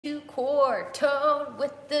to core tone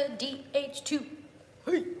with the DH2.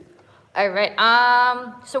 Hey. All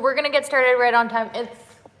right, so we're gonna get started right on time.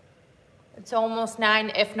 It's almost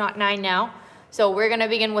 9, if not 9 now. So we're gonna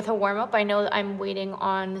begin with a warm-up. I know I'm waiting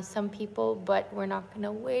on some people, but we're not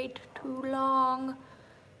gonna wait too long.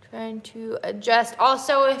 Trying to adjust.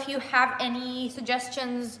 Also, if you have any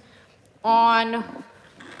suggestions on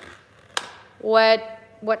what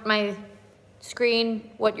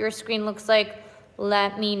your screen looks like,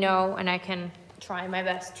 let me know and I can try my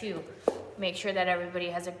best to make sure that everybody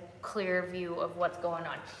has a clear view of what's going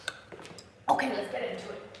on. Okay, let's get into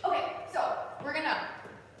it. Okay, so we're gonna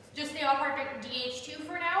just stay off our DH2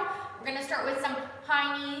 for now. We're gonna start with some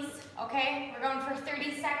high knees, okay? We're going for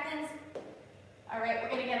 30 seconds. All right, we're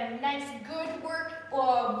gonna get a nice good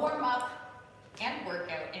warm up and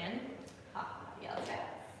workout in. Yes.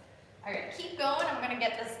 All right, keep going. I'm gonna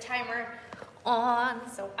get this timer on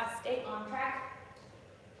so I stay on track.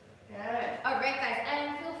 Good. All right, guys,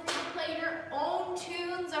 and feel free to play your own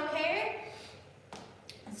tunes, okay?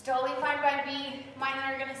 It's totally fine by me. Mine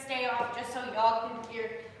are gonna stay off just so y'all can hear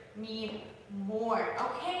me more,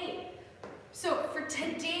 okay? So for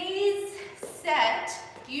today's set,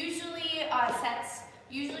 usually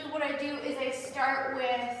what I do is I start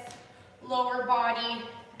with lower body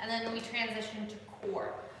and then we transition to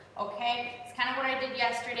core, okay? It's kind of what I did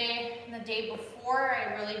yesterday and the day before.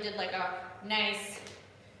 I really did like a nice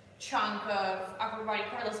chunk of upper body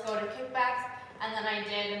core. Let's go to kickbacks, and then I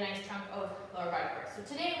did a nice chunk of lower body core. So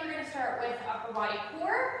today we're gonna start with upper body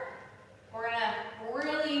core. We're gonna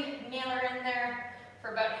really nail her in there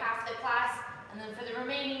for about half the class, and then for the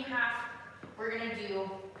remaining half, we're gonna do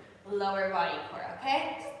lower body core,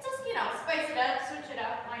 okay? Just you know, spice it up, switch it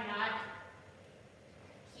up, why not?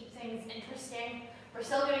 Keep things interesting. We're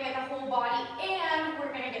still gonna get the whole body, and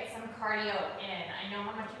we're gonna get some cardio in. I know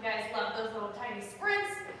how much you guys love those little tiny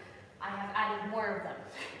sprints. I have added more of them.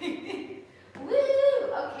 Woo!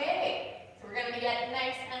 Okay, so we're gonna get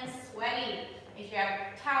nice and sweaty. Make sure you have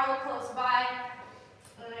a towel close by.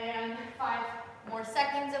 And 5 more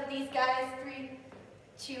seconds of these guys. 3,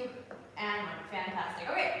 2, and 1. Fantastic.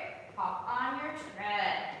 Okay, hop on your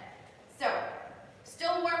tread. So,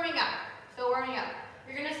 still warming up.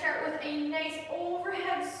 You're gonna start with a nice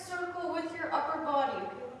overhead circle with your upper body.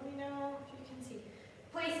 Okay, let me know if you can see.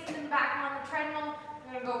 Place them back on the treadmill.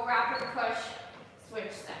 We're gonna go rapid push,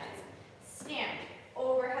 switch sides. Stand,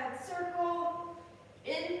 overhead circle,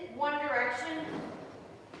 in one direction,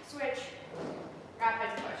 switch,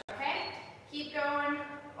 rapid push, okay? Keep going,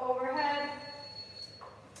 overhead,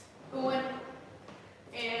 going,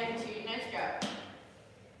 and 2, nice job.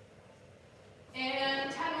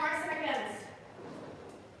 And 10 more seconds.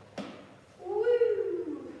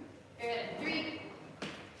 Woo! Good, 3,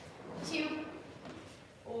 2,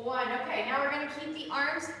 1. Okay, now we're going to keep the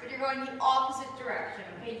arms, but you're going the opposite direction,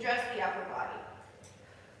 okay? Just the upper body.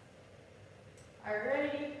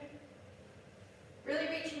 Alrighty. Really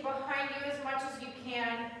reaching behind you as much as you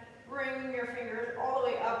can. Bring your fingers all the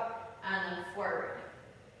way up and then forward.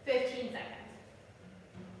 15 seconds.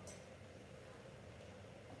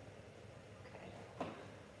 Okay.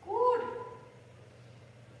 Good.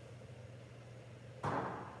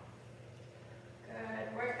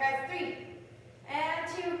 Good work, guys. 3, and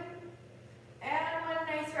 2, and 1.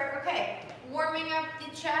 Nice work. Okay, warming up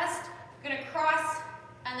the chest. We're gonna cross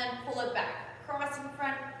and then pull it back. Cross in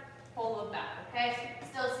front, pull it back. Okay,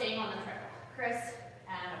 still staying on the treadmill. Chris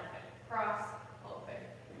and open. Cross, open.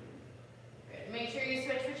 Good. Make sure you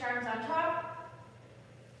switch which arms on top.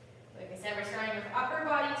 Like I said, we're starting with upper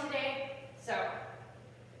body today, so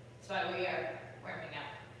that's why we are warming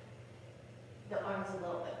up the arms a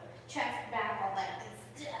little bit. Chest, back, all that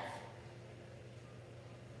good stuff.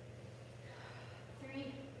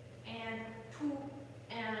 3, and 2,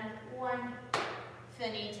 and 1.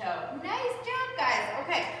 Finito. Nice job, guys.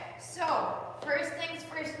 Okay, so first things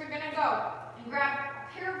first, we're gonna go and grab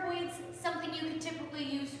a pair of weights, something you could typically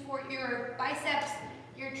use for your biceps,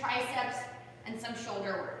 your triceps, and some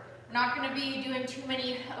shoulder work. We're not gonna be doing too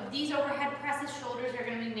many of these overhead presses. Shoulders are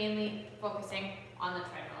gonna be mainly focusing on the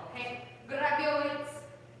treadmill, okay? Grab your weights.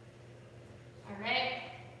 All right.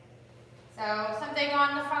 So something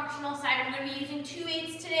on the functional side. I'm gonna be using 2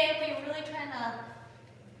 weights today. Okay, really trying to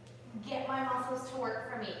get my muscles to work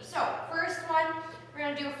for me. So first one, we're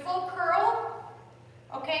gonna do a full curl,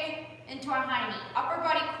 okay, into a high knee. Upper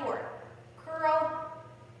body core. Curl,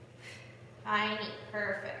 high knee.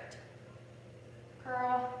 Perfect.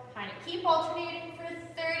 Curl, high knee. Keep alternating for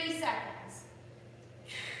 30 seconds.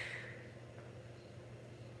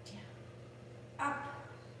 Down, up,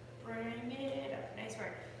 bring it up. Nice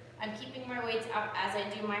work. I'm keeping my weights up as I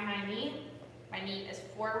do my high knee. My my knee is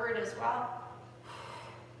forward as well.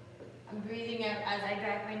 I'm breathing out as I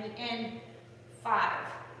drag my knee in. 5,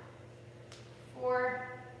 4,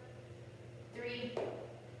 3,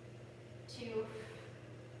 2,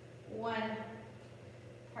 1.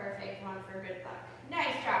 Perfect, one for good luck.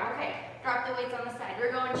 Nice job, okay. Drop the weights on the side.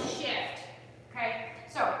 We're going shift, okay?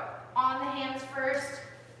 So, on the hands first.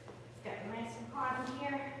 Get nice and hot in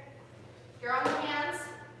here. You're on the hands.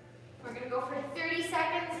 We're gonna go for 30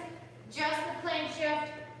 seconds. Just the plank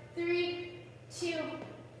shift. 3, 2,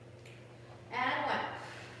 and 1.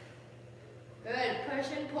 Good, push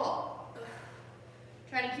and pull.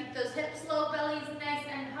 Try to keep those hips low, bellies nice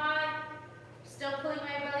and high. Still pulling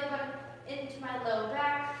my belly button into my low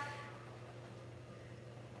back.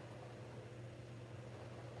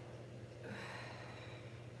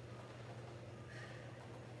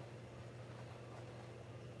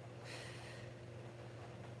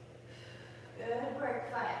 Good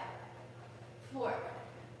work. 5, 4,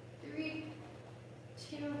 3,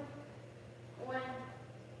 2, 1.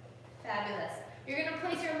 Fabulous. You're going to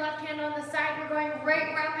place your left hand on the side. We're going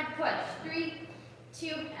right rapid push. 3, 2,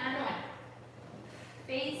 and 1.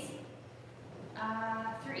 Phase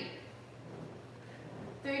 3.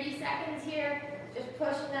 30 seconds here. Just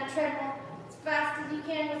pushing that treadmill as fast as you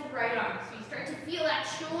can with the right arm. So you start to feel that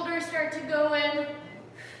shoulder start to go in.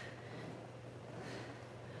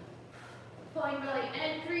 Pulling belly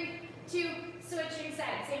in. 3, 2, switching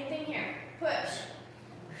sides. Same thing here. Push.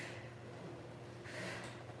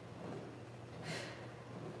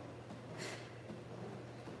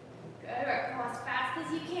 Good work. Go as fast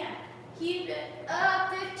as you can. Keep it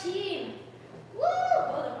up. 15. Woo!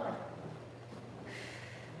 Hold on.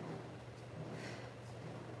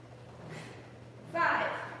 5,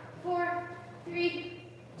 4, 3,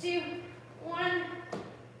 2, 1.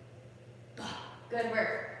 Good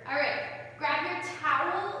work. All right. Grab your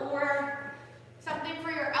towel or something for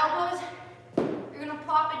your elbows. You're going to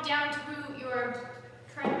plop it down to your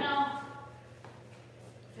treadmill. I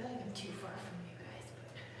feel like I'm too far from you guys,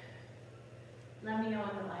 but let me know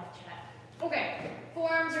in the live chat. Okay,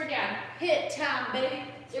 forearms are down. Hit time, baby.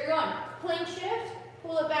 So you're going plank shift,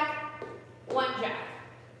 pull it back, 1 jab.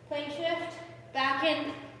 Plank shift, back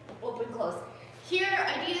in, open, close. Here,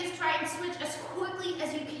 idea is try and switch as quickly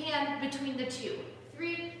as you can between the two.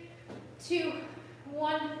 3, 2,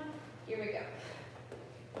 1, here we go.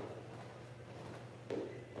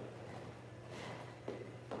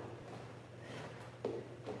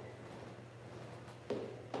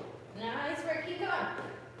 Nice work, keep going.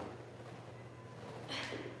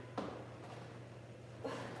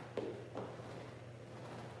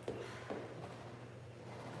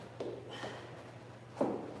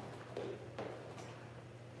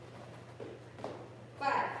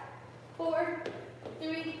 Five, 4,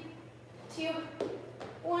 3, 2,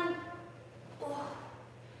 1. Oh,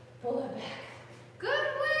 pull it back. Good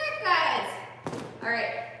work, guys. All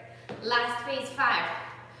right, last phase 5.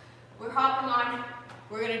 We're hopping on.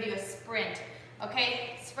 We're gonna do a sprint,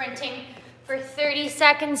 okay? Sprinting for 30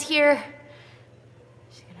 seconds here.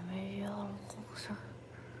 Just gonna move you a little closer.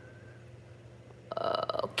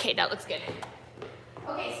 Okay, that looks good.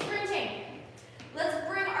 Okay, sprinting. Let's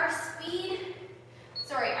bring our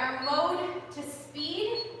mode to speed.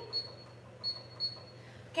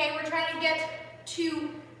 Okay, we're trying to get to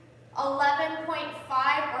 11.5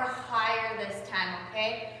 or higher this time,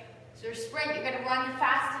 okay? So your sprint, you're gonna run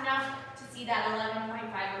fast enough to see that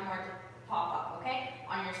 11.5 or more pop up, okay?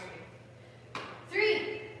 On your screen.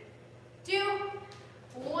 3, 2,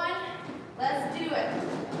 1, let's do it.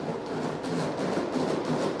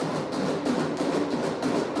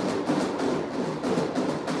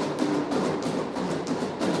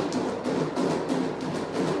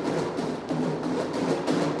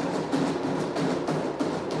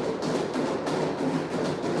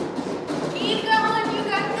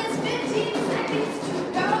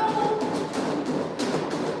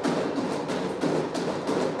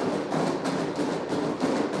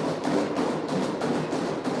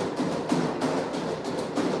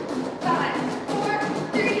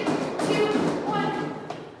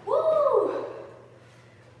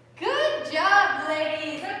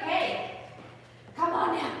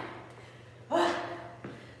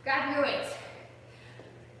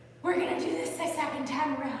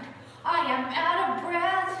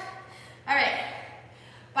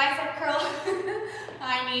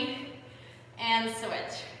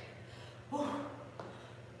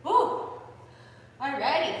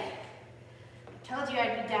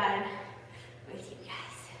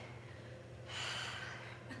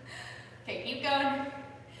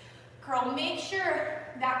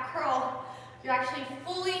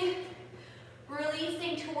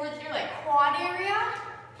 releasing towards your like quad area,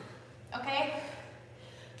 okay,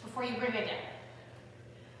 before you bring it down.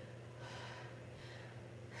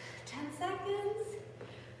 10 seconds.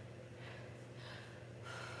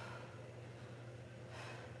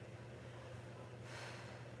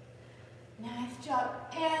 Nice job,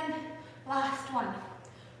 and last one.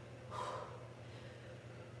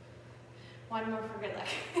 One more for good luck.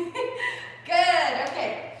 Good,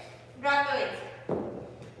 okay. Grab the weights.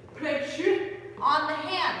 Plank shift on the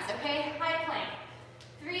hands, okay? High plank.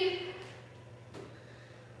 3,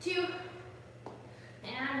 2,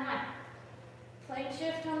 and 1. Plank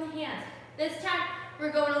shift on the hands. This time,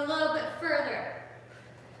 we're going a little bit further.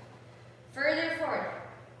 Further forward.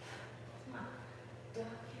 Come on. Dog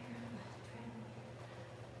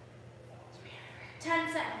here.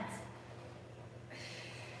 10 seconds.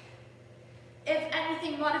 If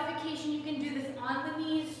anything, modification, you can do this on the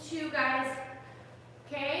knees too, guys.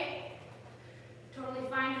 Okay? Totally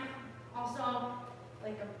fine. Also,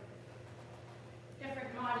 like a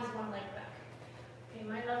different mod is one leg back. Okay,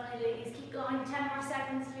 my lovely ladies, keep going. 10 more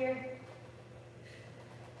seconds here.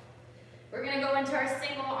 We're gonna go into our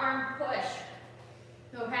single arm push.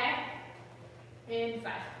 Okay? In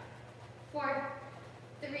 5, 4,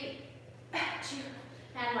 3, 2,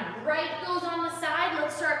 and 1. Right goes on the side.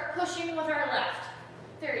 Let's start pushing with our left.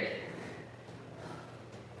 30.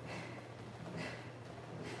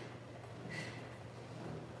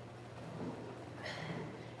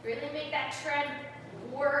 Really make that tread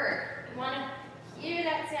work. You want to hear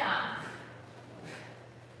that sound.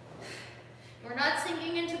 We're not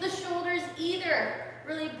sinking into the shoulders either.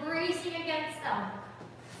 Really bracing against them.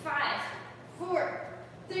 5, 4,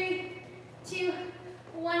 3, 2,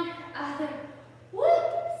 1. Other. Woo!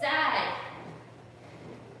 Side.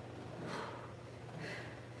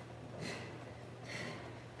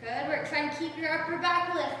 Good. We're trying to keep your upper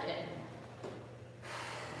back lifted.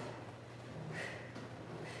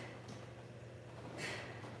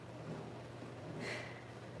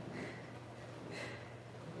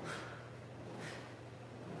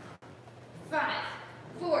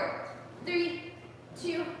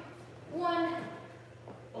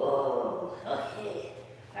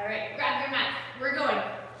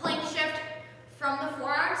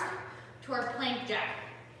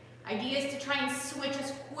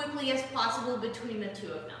 Between the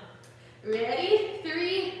two of them. Ready?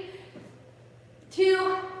 3,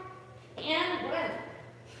 2, and 1.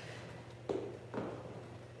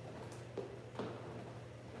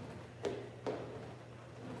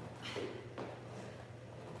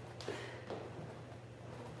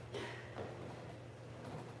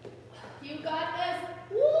 You got this.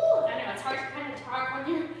 Woo! I know it's hard to kind of talk when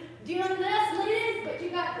you're doing this, ladies, but you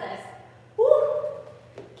got this. Woo!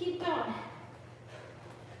 Keep going.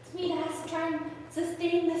 Me that has to try and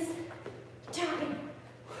sustain this tapping.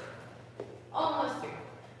 Almost through.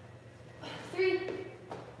 3,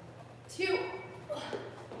 2,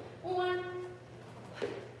 1.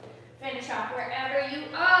 Finish off wherever you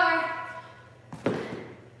are.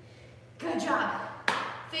 Good job.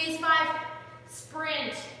 Phase 5,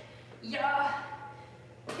 sprint. Yeah.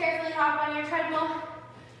 Carefully hop on your treadmill.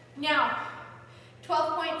 Now,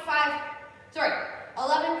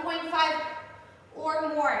 11.5 or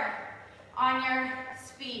more on your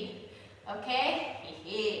speed, okay?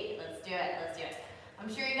 Let's do it, let's do it. I'm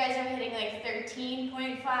sure you guys are hitting like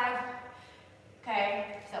 13.5.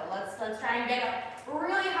 Okay, so let's try and get up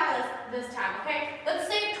really high this time, okay? Let's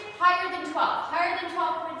say higher than 12, higher than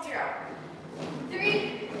 12.0.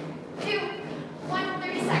 3, 2, 1,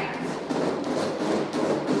 30 seconds.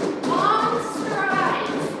 Long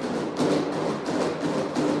strides.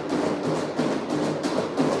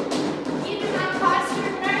 Keeping that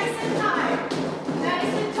posture nice and high,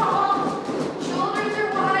 nice and tall. Shoulders are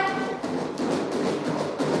wide.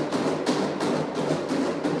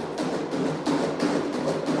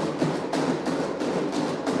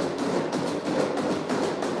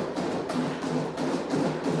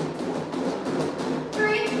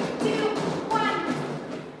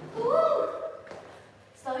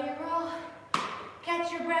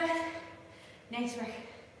 Nice work.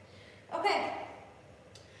 Okay,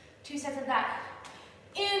 2 sets of that.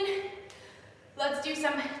 In, let's do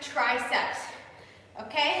some triceps.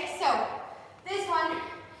 Okay, so this one,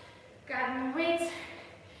 grabbing the weights.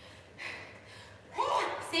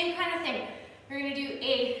 Same kind of thing. We're gonna do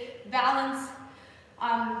a balance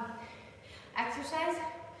exercise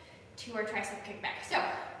to our tricep kickback. So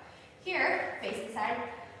here, face the side.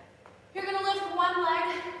 You're gonna lift one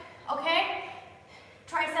leg, okay?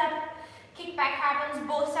 Tricep kickback happens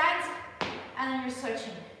both sides, and then you're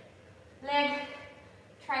switching. Leg,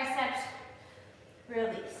 triceps,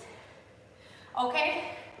 release.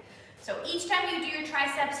 okay? So each time you do your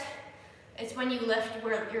triceps, it's when you lift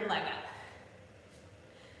your leg up.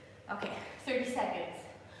 Okay, 30 seconds.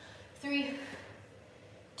 3,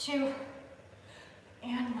 2,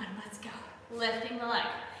 and 1, let's go. Lifting the leg,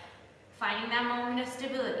 finding that moment of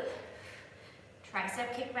stability.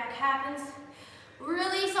 Tricep kickback happens.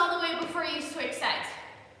 Release all the way before you switch sides.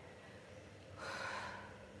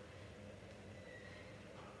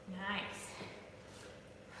 Nice.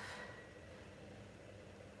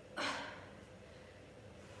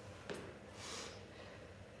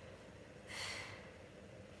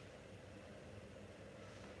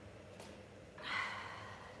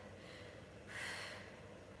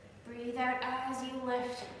 Breathe out as you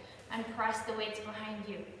lift and press the weights behind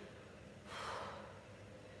you.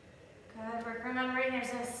 Good work. Remembering there's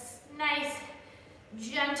a nice,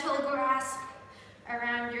 gentle grasp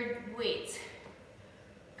around your weights.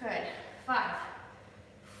 Good. 5,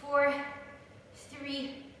 4,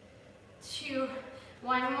 3, 2,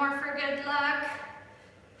 1 more for good luck.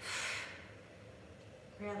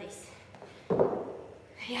 Release.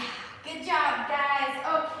 Yeah, good job, guys.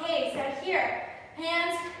 Okay, so here,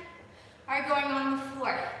 hands are going on the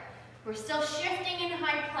floor. We're still shifting in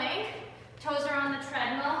high plank. Toes are on the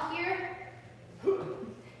treadmill here.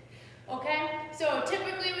 Okay, so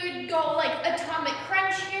typically we would go like atomic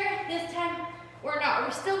crunch here. This time we're not.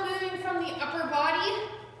 We're still moving from the upper body.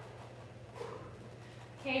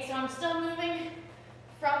 Okay, so I'm still moving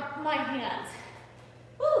from my hands.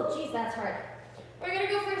 Woo, geez, that's hard. We're gonna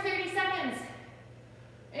go for 30 seconds.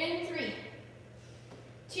 In 3,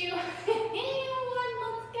 2, and 1,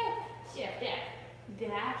 let's go. Shift it,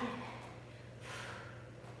 back in.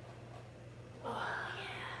 Oh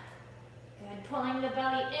yeah. Good, pulling the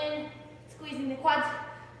belly in, squeezing the quads.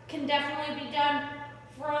 Can definitely be done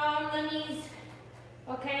from the knees,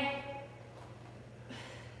 okay?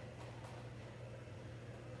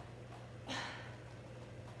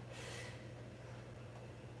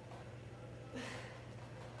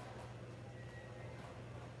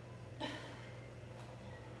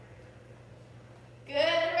 Good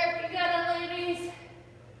work, you got it, ladies.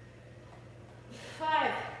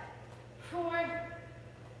 5, 4,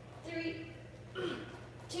 3,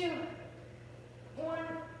 2, 1.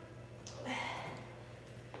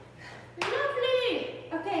 Lovely.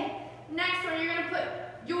 Okay, next one, you're gonna put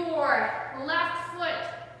your left foot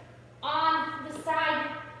on the side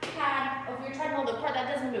pad of your treadmill, the part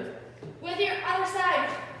that doesn't move. With your other side,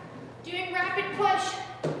 doing rapid push.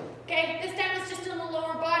 Okay, this time it's just in the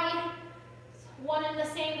lower body. One and the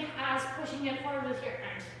same as pushing it forward with your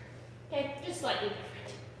arms. Okay, just slightly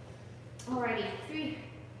different. Alrighty, 3,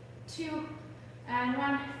 2, and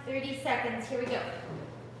 1, 30 seconds. Here we go.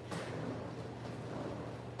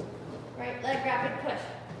 Right leg rapid push.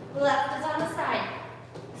 Left is on the side.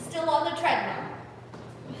 Still on the treadmill.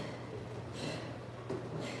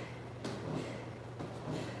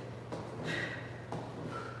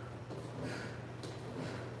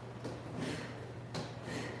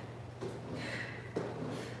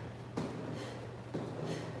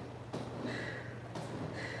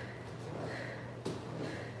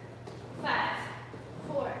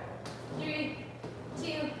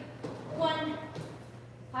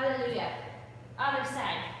 Hallelujah. Other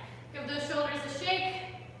side. Give those shoulders a shake.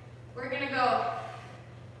 We're gonna go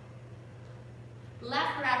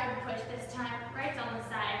left rapid push this time. Right's on the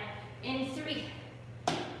side. In 3,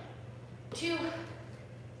 2,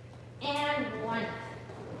 and 1.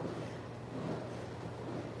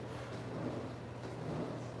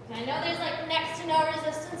 I know there's like next to no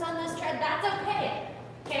resistance on this tread. That's okay.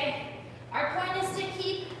 Okay. Our point is to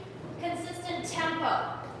keep consistent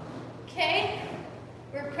tempo. Okay.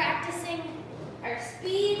 We're practicing our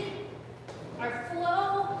speed, our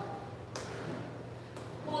flow,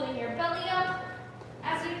 holding your belly up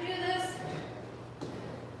as you do this.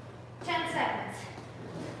 10 seconds.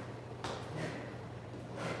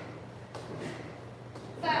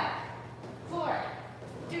 5, 4,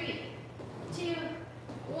 3, 2,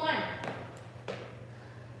 1.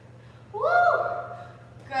 Woo!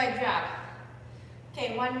 Good job.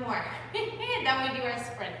 Okay, one more. Then we do our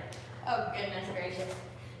sprint. Oh goodness gracious.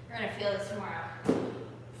 We're gonna feel this tomorrow.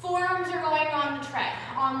 Forearms are going on the tread,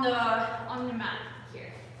 on the mat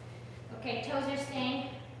here. Okay, toes are staying.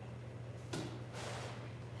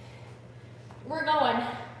 We're going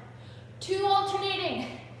 2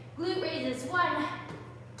 alternating glute raises. 1,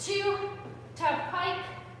 2, tuck pike.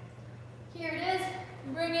 Here it is.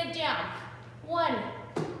 Bring it down. 1,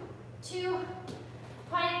 2,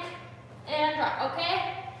 pike, and drop.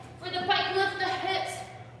 Okay? For the pike, lift the hips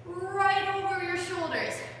right over your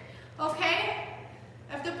shoulders. Okay?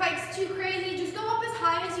 If the pike's too crazy, just go up as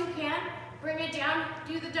high as you can. Bring it down.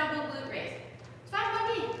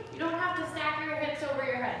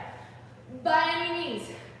 bend your knees.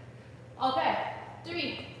 Okay,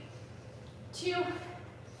 3, 2,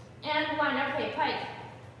 and 1. Okay, pike.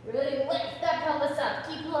 Really lift that pelvis up.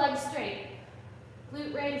 Keep the legs straight.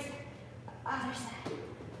 Glute raise. Other side.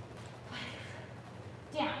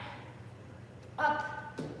 Down.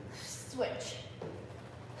 Up. Switch.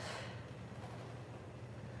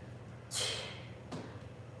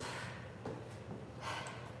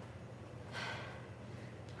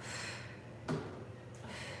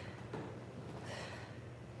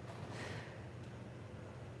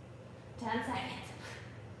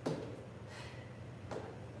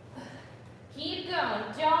 Keep going.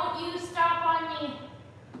 Don't you stop on me.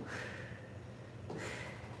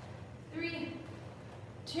 3,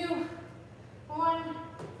 2, 1.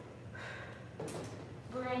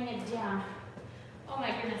 Bring it down. Oh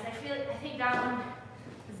my goodness, I think that one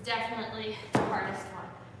is definitely the hardest one.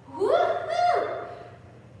 Woohoo!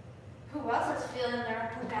 Who else is feeling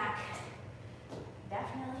their upper back?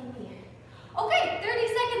 Definitely me. Okay,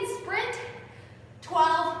 30-second sprint,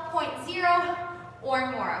 12.0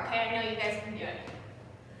 or more. Okay, I know you guys can do it.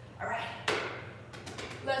 All right,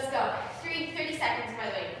 let's go. 30 seconds, by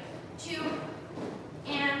the way. 2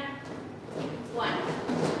 and 1.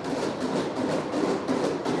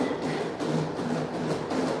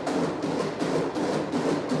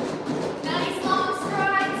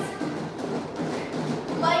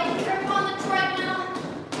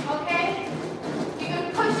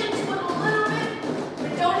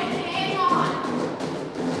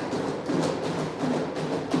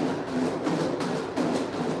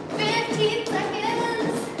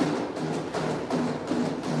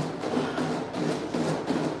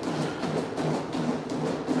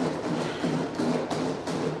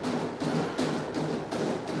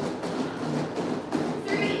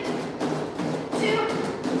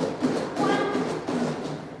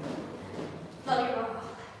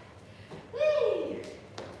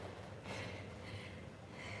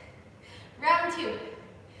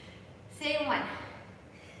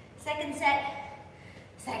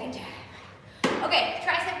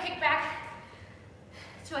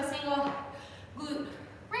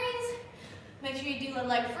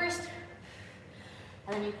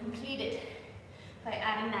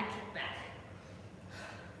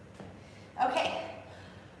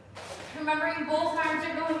 Remembering both arms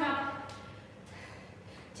are going up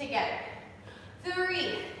together.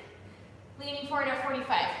 3, leaning forward at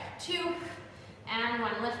 45. 2 and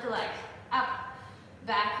 1, lift the leg. Up,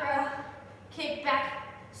 back row, kick back,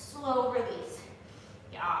 slow release.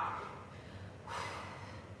 Yeah.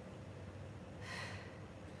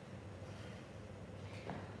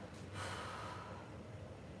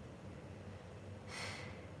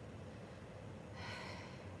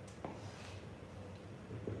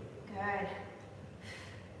 Good.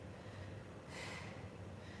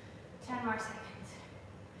 10 more seconds.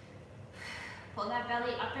 Pull that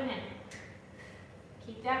belly up and in.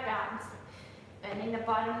 Keep that balance. Bending the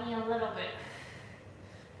bottom knee a little bit.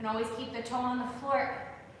 And always keep the toe on the floor.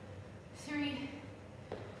 3,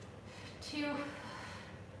 2,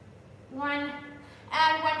 1.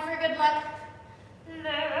 And 1 for good luck.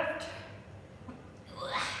 Left.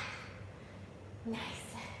 Nice.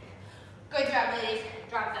 Good job, ladies.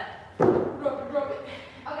 Drop that. Drop it.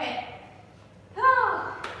 Okay.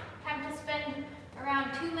 Oh, time to spend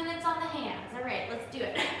around 2 minutes on the hands. All right, let's do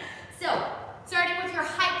it. So, starting with your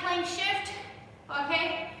high plank shift,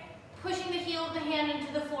 okay? Pushing the heel of the hand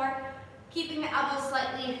into the floor, keeping the elbows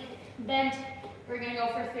slightly bent. We're gonna go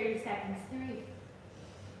for 30 seconds. 3,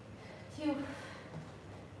 2,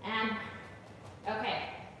 and okay.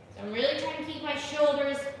 So I'm really trying to keep my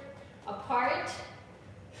shoulders apart.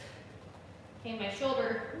 Okay, my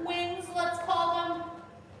shoulder wings, let's call them,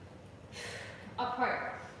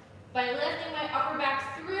 apart. By lifting my upper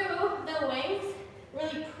back through the wings,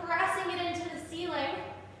 really pressing it into the ceiling,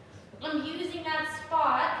 I'm using that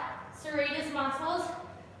spot, serratus muscles,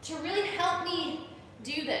 to really help me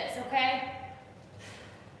do this, okay?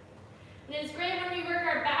 And it's great when we work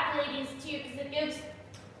our back, ladies, too, because it gives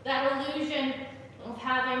that illusion of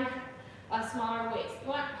having a smaller waist. You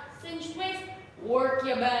want cinched waist? Work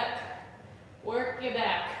your back. Work your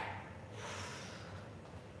back.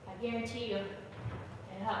 I guarantee you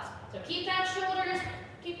it helps. So keep those shoulders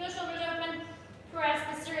open. Press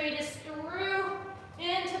the serratus through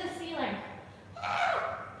into the ceiling.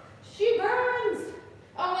 She burns.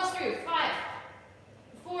 Almost through. 5,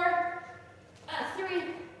 4, 3,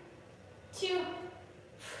 2,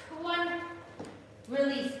 1.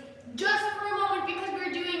 Release. Just for a moment, because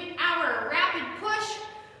we're doing our rapid push,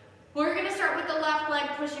 we're gonna start with the left leg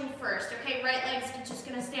pushing first, okay? Right leg's just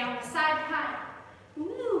gonna stay on the side pad.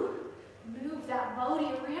 Ooh, move that body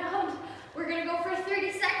around. We're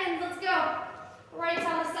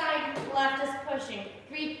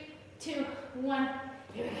 1.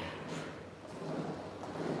 Here we go.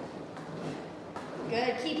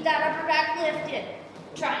 Good, keep that upper back lifted.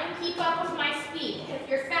 Try and keep up with my speed. If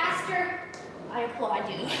you're faster, I applaud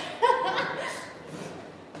you.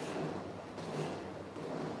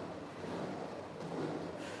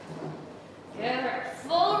 Good.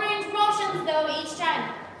 Full range motions though each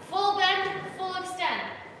time. Full bend, full extend.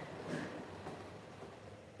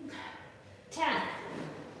 10.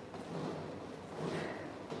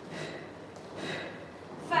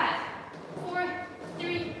 5, 4,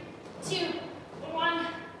 3, 2, 1.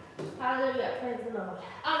 Hallelujah. Praise the Lord.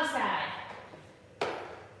 Other side.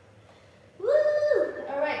 Woo!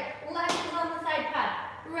 All right. Left is on the side pad.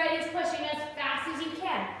 Right is pushing as fast as you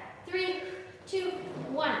can. 3, 2,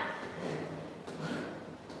 1.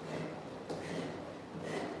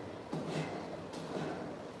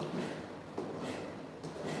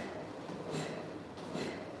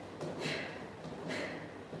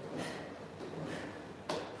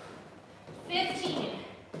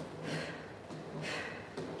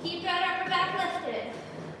 Keep that upper back lifted.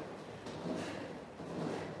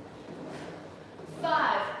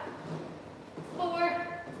 5,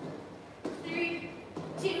 4, 3,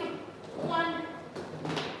 2, 1.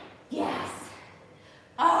 Yes.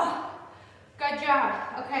 Oh, good job.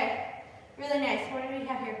 Okay, really nice. What do we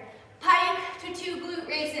have here? Pike to 2 glute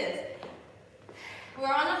raises.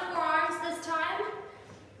 We're on the forearms this time.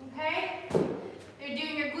 Okay, you're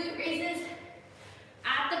doing your glute raises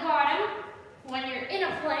at the bottom. When you're in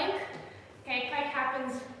a plank, okay, pike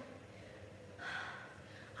happens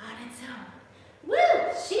on its own.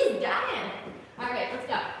 Woo, she's dying. All right, let's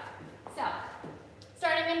go. So,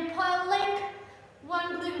 starting in plank,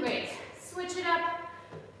 1 glute raise. Switch it up.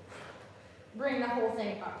 Bring the whole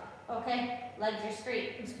thing up, okay? Legs are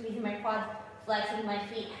straight. I'm squeezing my quads, flexing my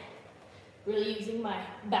feet, really using my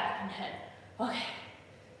back and head. Okay,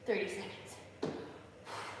 30 seconds.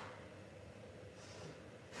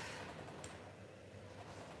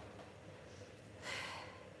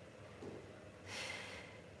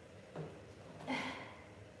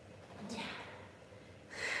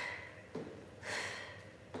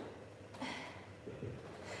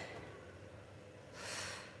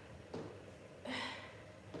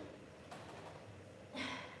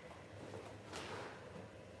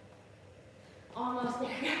 Almost there,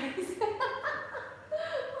 guys.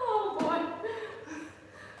 Oh boy.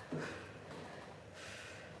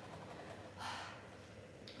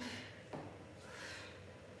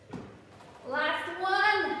 Last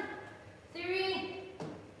one. 3,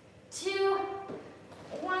 2,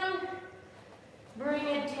 1. Bring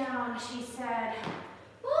it down, she said.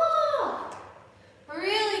 Woo!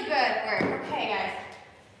 Really good work. Okay, guys.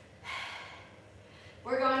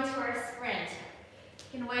 We're going to our sprint.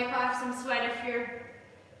 You can wipe off some sweat if you're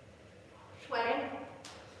sweating.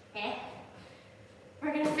 Okay.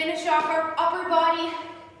 We're going to finish off our upper body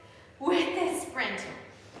with this sprint.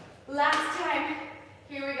 Last time.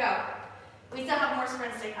 Here we go. We still have more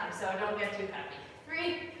sprints to come, so don't get too happy.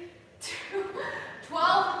 3, 2,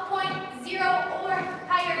 12.0 or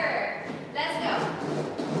higher. Let's go.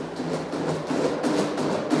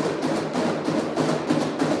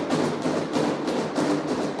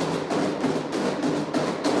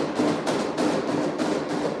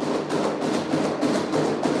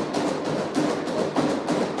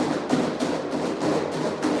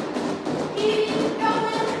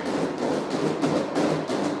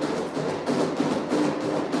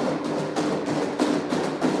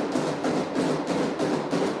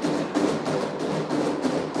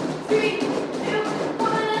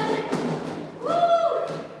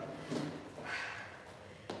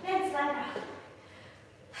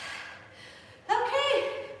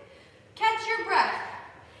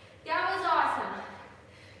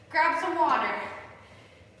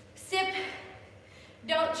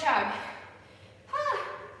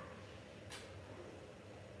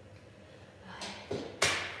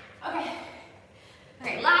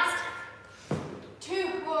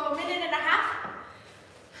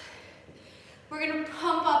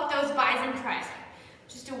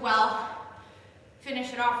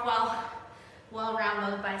 Finish it off well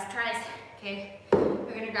around those biceps, tries. Okay,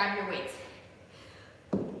 we're gonna grab your weights.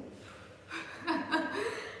 You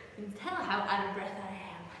can tell how out of breath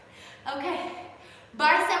I am. Okay,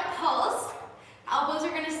 bicep pulse. Elbows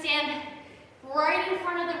are gonna stand right in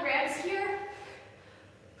front of the ribs here.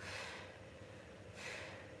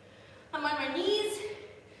 I'm on my knees.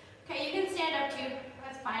 Okay, you can stand up too,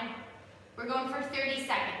 that's fine. We're going for 30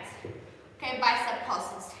 seconds. Okay, bicep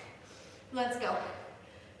pulses. Let's go.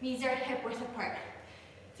 Knees are hip width apart.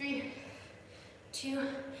 3, 2,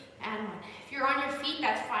 and 1. If you're on your feet,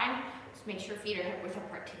 that's fine. Just make sure feet are hip width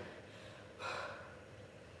apart too.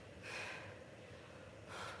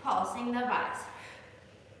 pulsing the buys.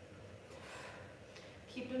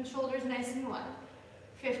 Keep them shoulders nice and wide.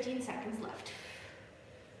 15 seconds left.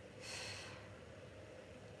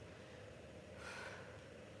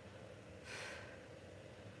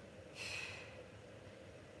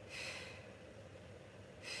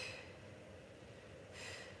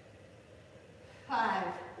 Five,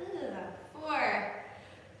 4,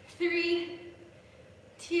 3,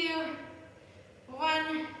 2,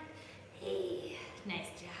 1. Hey, nice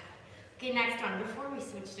job. Okay, next one. Before we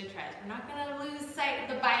switch to tries, we're not going to lose sight of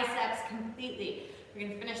the biceps completely. We're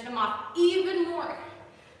going to finish them off even more.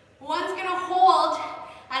 One's going to hold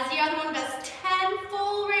as the other one does 10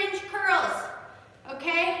 full range curls.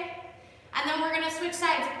 Okay? And then we're going to switch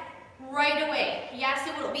sides right away. Yes,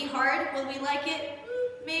 it will be hard. Will we like it?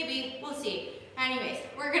 Maybe. We'll see. Anyways,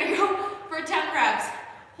 we're going to go for 10 reps.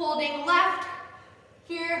 Holding left.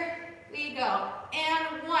 Here we go.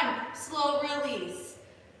 And 1. Slow release.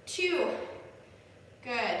 2.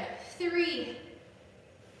 Good. 3.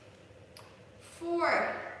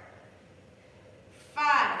 4.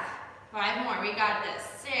 5. 5 more. We got this.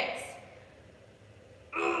 6.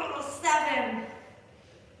 7.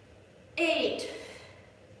 8.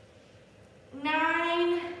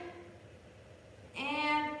 9.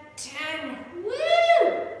 And 10.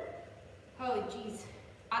 Woo! Holy jeez.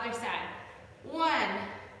 Other side. 1.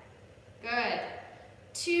 Good.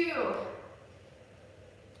 2.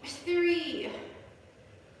 3.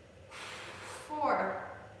 4.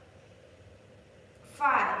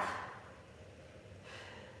 5.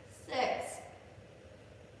 6.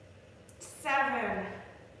 7.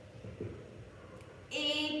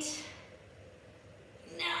 8.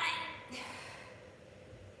 9.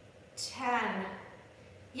 10.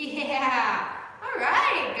 Yeah. All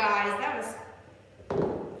right, guys. That was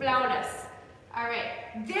flawless. All right.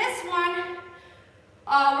 This one,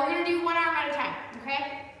 we're going to do 1 arm at a time, okay?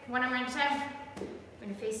 1 arm at a time. I'm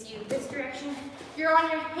going to face you this direction. You're on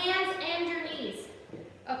your hands and your knees,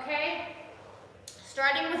 okay?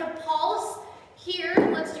 Starting with a pulse here.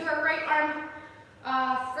 Let's do our right arm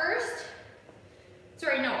first.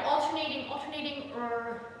 Sorry, no, alternating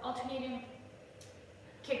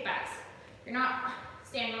kickbacks. You're not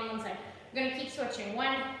standing on one side. You're going to keep switching.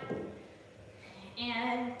 1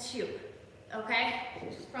 and 2. Okay?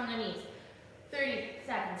 Just from the knees. 30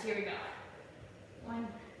 seconds. Here we go. 1.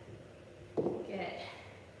 Good.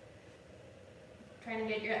 Trying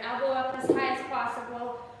to get your elbow up as high as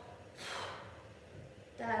possible.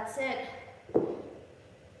 That's it.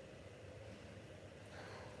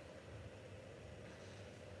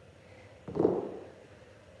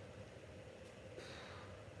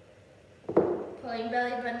 Pulling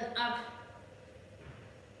belly button up.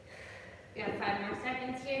 We got 5 more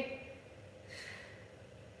seconds here.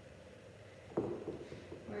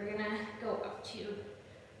 We're gonna go up to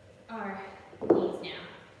our knees now.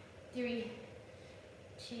 3,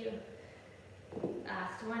 2,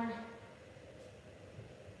 last one.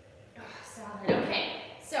 Oh, solid. Okay,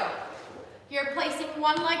 so you're placing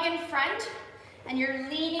one leg in front and you're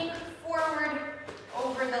leaning forward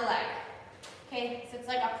over the leg. Okay, so it's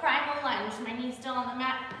like a primal lunge. My knee's still on the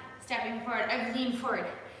mat, stepping forward. I've leaned forward.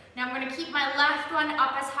 Now I'm gonna keep my left one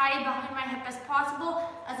up as high behind my hip as possible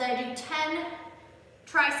as I do 10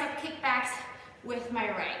 tricep kickbacks with my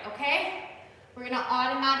right, okay? We're gonna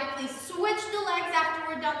automatically switch the legs after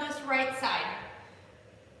we're done this right side.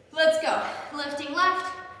 Let's go. Lifting left,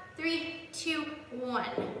 3, 2, 1.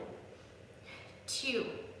 2,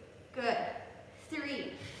 good.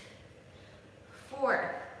 3,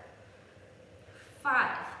 4,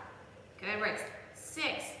 5, good, right.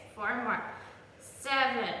 6, 4 more.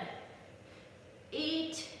 7,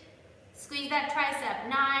 8, squeeze that tricep.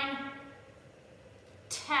 9,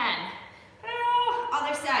 10. Oh,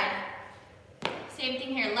 other side. Same thing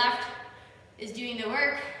here. Left is doing the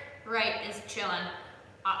work. Right is chilling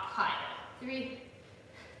up high. 3,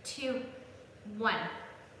 2, 1.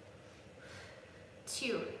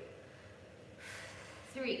 2,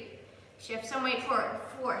 3. Shift some weight forward.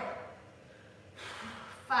 4,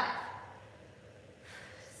 5,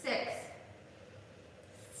 6,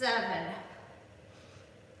 7,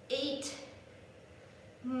 8,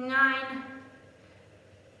 9,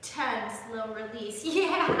 10. Slow release.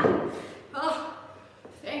 Yeah. Oh,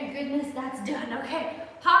 thank goodness that's done. Okay.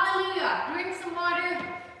 Hallelujah. Drink some water.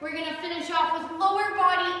 We're going to finish off with lower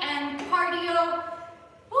body and cardio.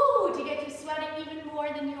 Woo, to get you sweating even more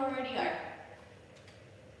than you already are.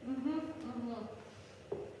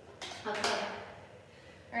 Okay.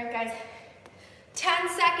 All right, guys.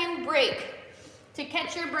 10-second break to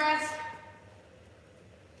catch your breath.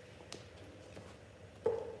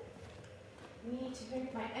 Need to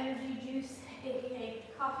drink my energy juice. Hey,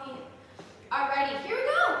 coffee. Alrighty, here we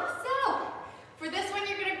go. So, for this one,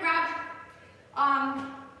 you're gonna grab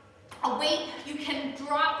a weight you can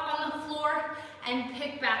drop on the floor and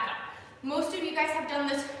pick back up. Most of you guys have done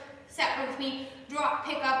this set with me. Drop,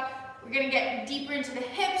 pick up. We're gonna get deeper into the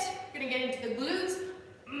hips. We're gonna get into the glutes.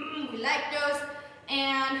 We like those.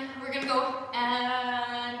 And we're gonna go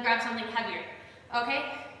and grab something heavier, okay?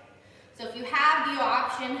 So if you have the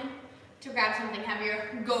option to grab something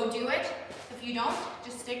heavier, go do it. If you don't,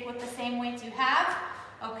 just stick with the same weights you have,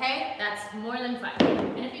 okay? That's more than fine.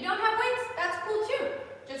 And if you don't have weights, that's cool too.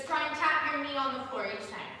 Just try and tap your knee on the floor each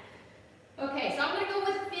time. Okay, so I'm gonna go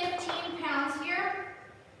with 15 pounds here.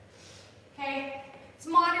 Okay, it's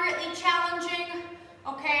moderately challenging.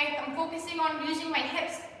 Okay, I'm focusing on using my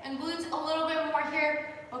hips and glutes a little bit more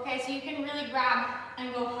here. Okay, so you can really grab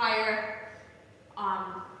and go higher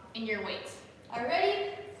in your weights.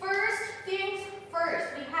 Alrighty, first things first,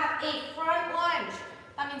 we have a front lunge.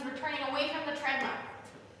 That means we're turning away from the treadmill.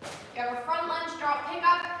 You have a front lunge, drop, pick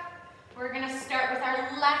up. We're gonna start with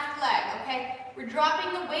our left leg, okay? We're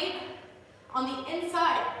dropping the weight on the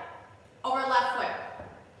inside of our left foot.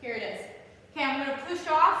 Here it is. Okay, I'm gonna push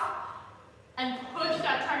off and push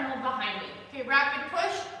that treadmill behind me. Okay, rapid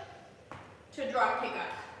push to drop, pick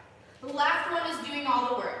up. The left one is doing all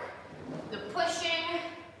the work. The pushing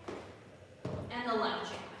and the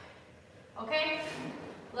lunging. Okay,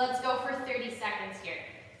 let's go for 30 seconds here.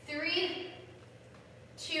 3,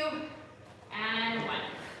 2, and 1.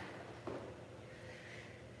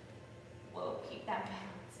 Whoa, keep that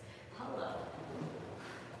balance. Hello.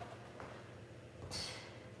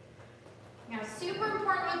 Now, super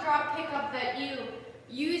important with drop pickup that you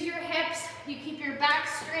use your hips, you keep your back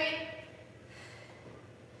straight.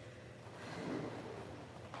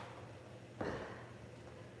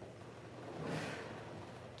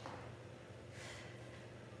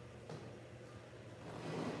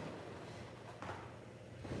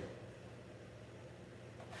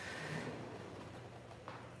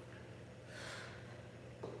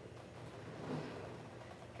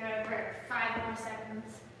 Good work. 5 more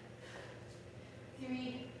seconds.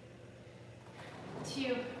 3,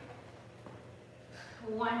 2,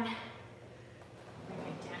 1. Bring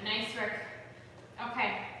it down. Nice work.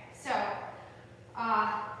 Okay, so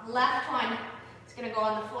left one is going to go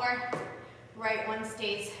on the floor. Right one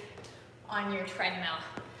stays on your treadmill.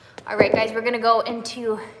 All right, guys, we're going to go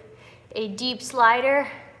into a deep slider.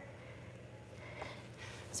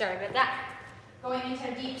 Sorry about that. Going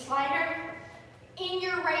into a deep slider in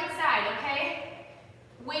your right side, okay?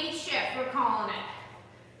 Weight shift, we're calling it.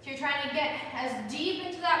 So you're trying to get as deep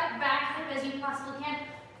into that back hip as you possibly can.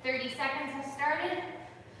 30 seconds has started.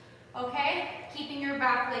 Okay, keeping your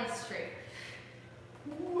back leg straight.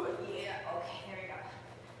 Ooh, yeah, okay, there we go.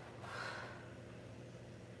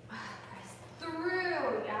 Press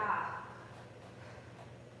through, yeah.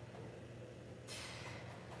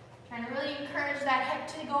 Trying to really encourage that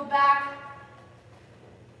hip to go back.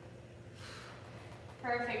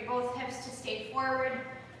 Perfect, both hips to stay forward.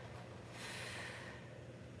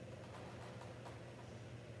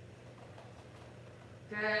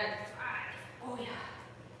 Good, 5, oh yeah,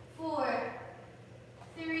 4,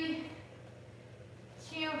 3,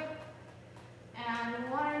 2,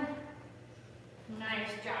 and 1. Nice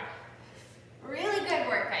job. Really good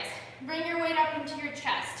work, guys. Bring your weight up into your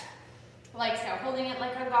chest, like so, holding it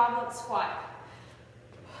like a goblet squat.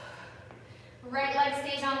 Right leg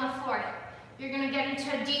stays on the floor. You're gonna get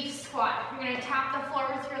into a deep squat. You're gonna tap the floor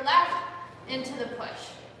with your left into the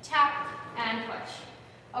push. Tap and push.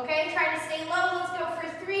 Okay, try to stay low. Let's go for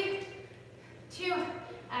 3, 2,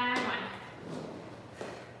 and 1.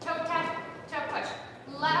 Toe tap, toe push.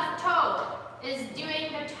 Left toe is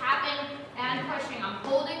doing the tapping and pushing. I'm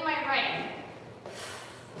holding my right.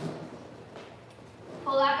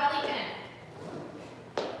 Pull that belly in.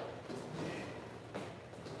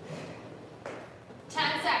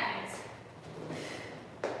 10 seconds.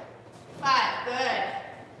 5, good.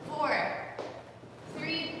 4,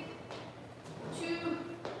 3, 2,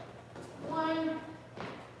 1,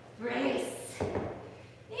 brace.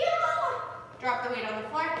 Yeah. Drop the weight on the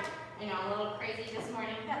floor. I know, I'm a little crazy this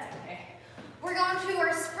morning. That's okay. We're going to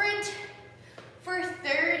our sprint for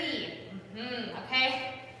 30.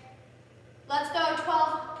 Okay? Let's go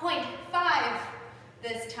 12.5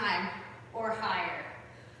 this time or higher.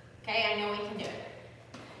 Okay, I know we can do it.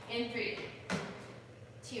 In 3,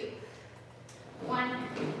 2, 1.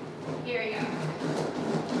 Here we go.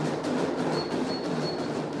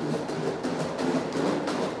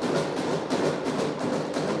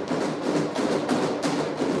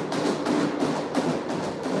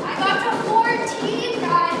 I got to 14,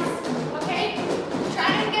 guys. Okay? Try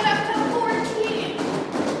and get up to 14.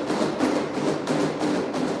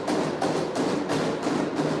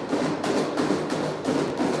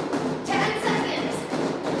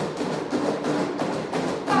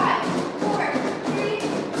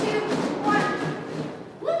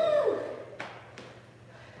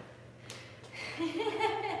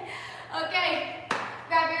 Okay,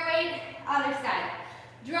 grab your weight, other side.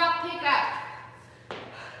 Drop, pick up.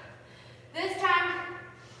 This time,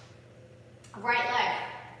 right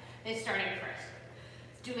leg is starting first.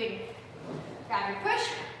 It's doing, grab your push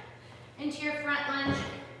into your front lunge,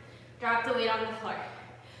 drop the weight on the floor.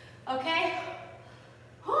 Okay?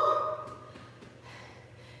 Whew.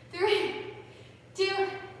 3, 2,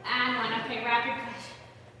 and 1. Okay, rapid push.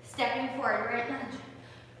 Stepping forward, right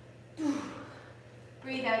lunge.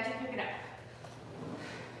 Breathe out to pick it up.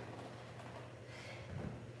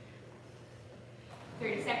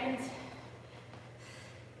 Thirty seconds.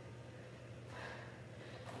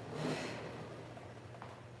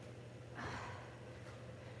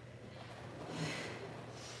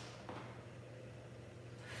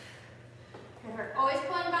 Remember, always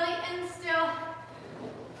pulling belly in still.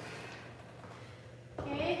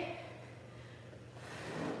 Okay.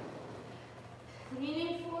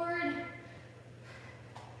 Leaning forward.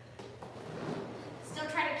 Still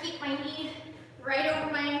try to keep my knee right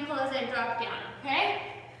over my ankle as I drop down, okay?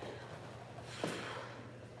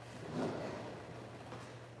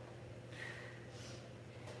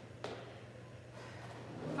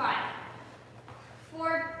 Five,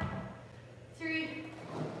 4, 3,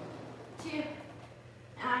 2,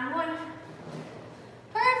 and 1.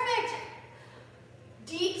 Perfect.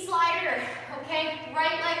 Deep slider, okay?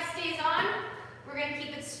 Right leg stays on. We're gonna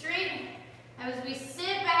keep it straight as we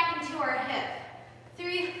sit back into our hip.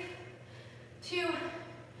 3, 2,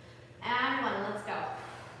 and 1. Let's go.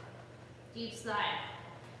 Deep slide.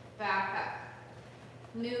 Back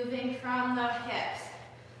up. Moving from the hips.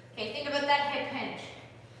 Okay, think about that hip hinge.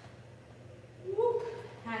 Whoop.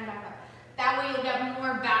 And back up. That way you'll get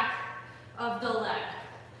more back of the leg.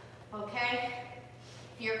 Okay?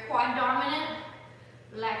 If you're quad dominant,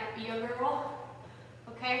 like your girl,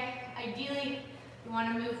 okay? Ideally, you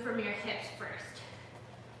want to move from your hips first.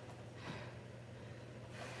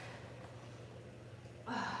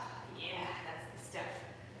 Oh, yeah, that's the stuff.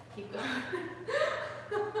 Keep going.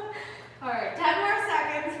 All right, 10 more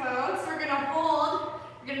seconds, folks. We're gonna hold.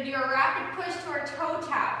 We're gonna do a rapid push to our toe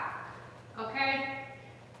tap, okay?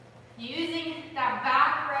 Using that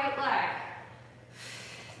back right leg.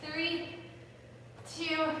 3,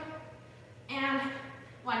 2, and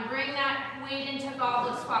 1. Bring that weight into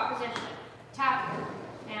goblet squat position. Tap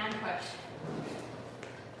and push.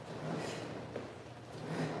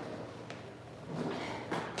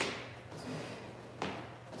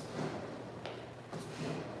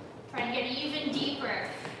 Try to get even deeper.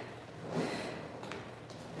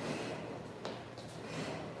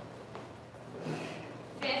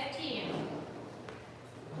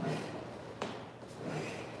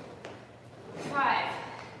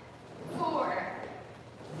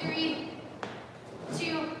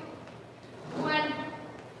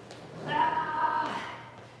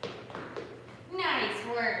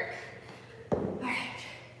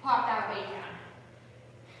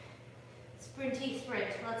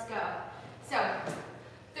 Let's go. So,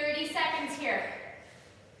 30 seconds here.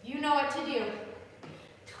 You know what to do.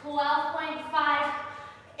 12.5,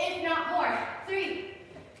 if not more. 3,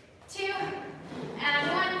 2,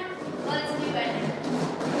 and 1. Let's do it.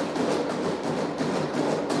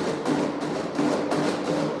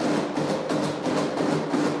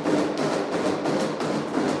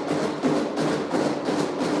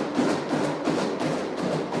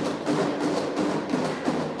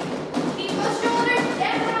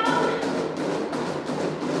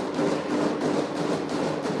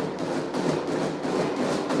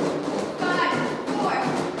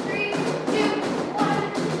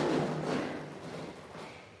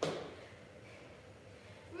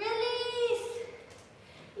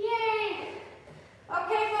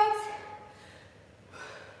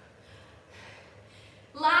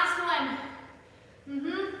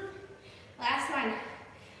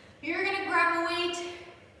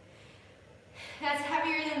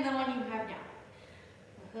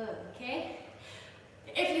 Okay?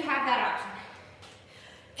 If you have that option.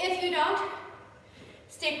 If you don't,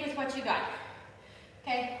 stick with what you got.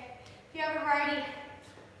 Okay? If you have a variety,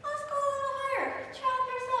 let's go a little higher. Challenge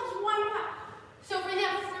ourselves. Why not? So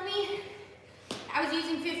for me, I was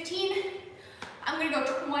using 15. I'm gonna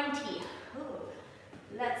go 20. Ooh,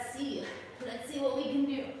 let's see. Let's see what we can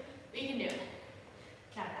do. We can do it.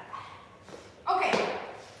 Not that bad. Okay.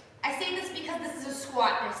 I say this because this is a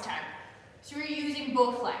squat this time. So we're using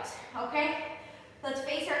both legs, okay? Let's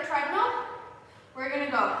face our treadmill. We're gonna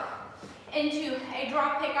go into a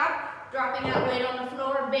drop pick up, dropping that weight on the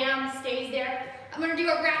floor, bam, stays there. I'm gonna do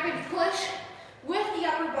a rapid push with the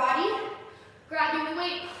upper body, grabbing the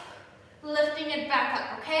weight, lifting it back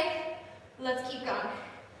up, okay? Let's keep going.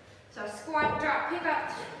 So squat, drop, pick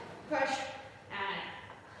up, push, and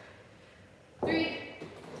 3,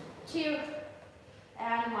 2,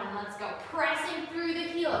 and 1. Let's go. Pressing through the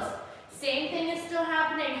heels. Same thing is still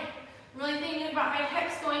happening. I'm really thinking about my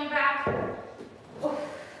hips going back. Oh.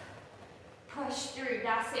 Push through,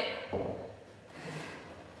 that's it.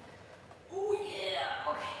 Oh yeah,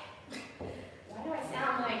 okay. Why do I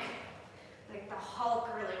sound like the Hulk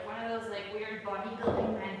or like one of those like weird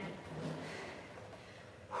bodybuilding men?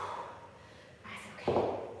 That's okay.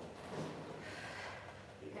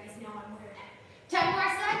 You guys know I'm weird. 10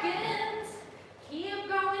 more seconds. Keep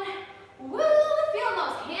going. Woo, feel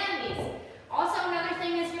those hammies. Also, another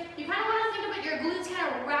thing is you kind of want to think about your glutes kind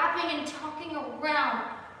of wrapping and tucking around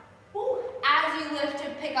as you lift to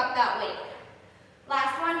pick up that weight.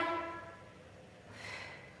 Last one.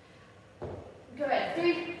 Good.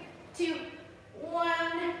 3, 2,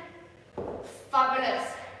 1. Fabulous.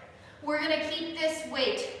 We're going to keep this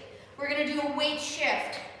weight. We're going to do a weight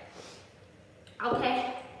shift.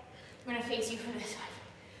 Okay? I'm going to face you for this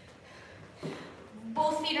one.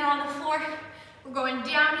 Both feet are on the floor. We're going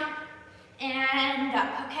down and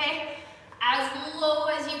up, okay? As low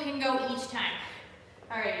as you can go each time.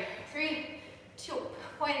 All right, 3, 2,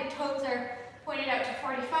 pointed toes are pointed out to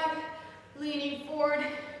 45, leaning forward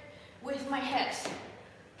with my hips,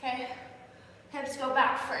 okay? Hips go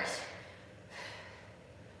back first.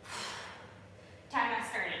 Time has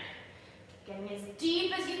started. Getting as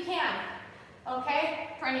deep as you can, okay?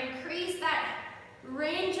 Trying to increase that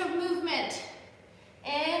range of movement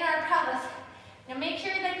in our pelvis. Now make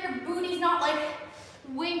sure that your booty's not like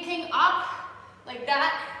winking up like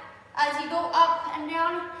that as you go up and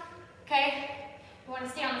down, okay? You want to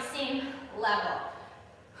stay on the same level.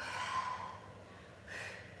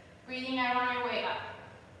 Breathing out on your way up.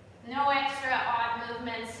 No extra odd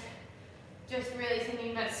movements. Just really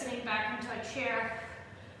thinking about sitting back into a chair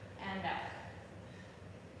and up.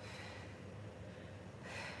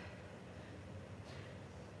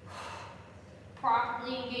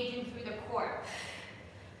 Properly engaging through the core.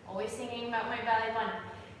 Always thinking about my belly button.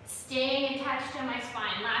 Staying attached to my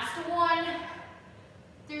spine. Last one.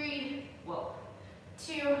 3,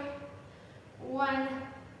 2, 1.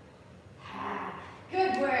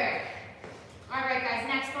 Good work. All right, guys,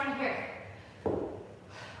 next one here.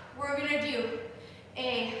 We're gonna do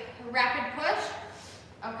a rapid push,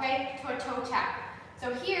 okay, to a toe tap.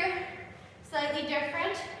 So here, slightly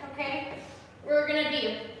different, okay? We're gonna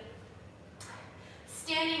be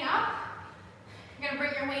standing up. You're gonna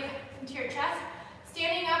bring your weight into your chest.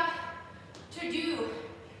 Standing up to do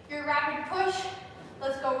your rapid push.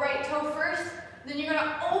 Let's go right toe first. Then you're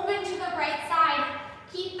gonna open to the right side.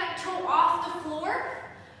 Keep that toe off the floor.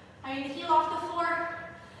 I mean the heel off the floor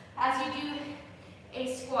as you do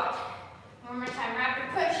a squat. One more time,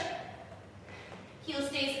 rapid push. Heel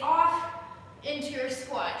stays off into your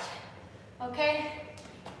squat. Okay?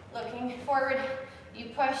 Looking forward, you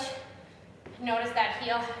push. Notice that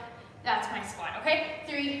heel. That's my squat, okay?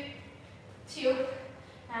 3, 2,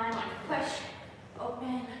 and 1. Push,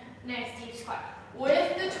 open, nice deep squat.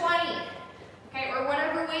 With the 20, okay, or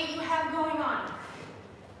whatever weight you have going on.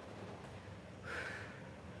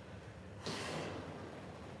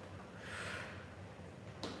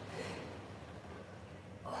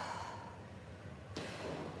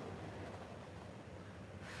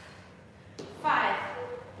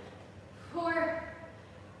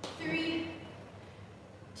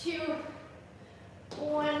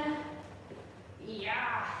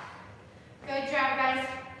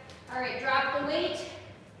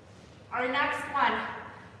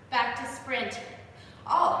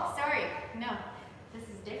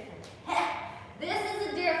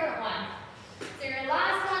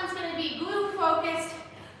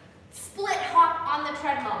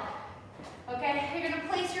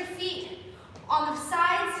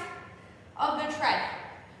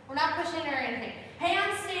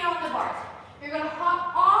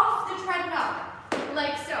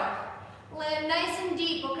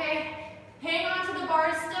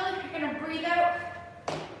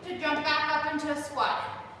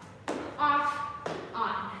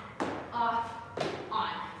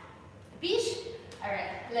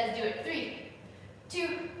 Let's do it. 3,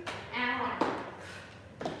 2, and 1.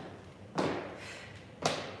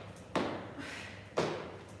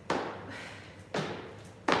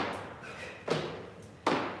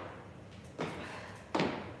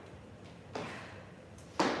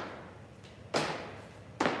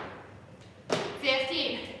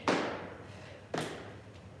 15.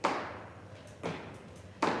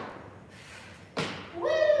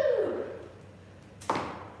 Woo!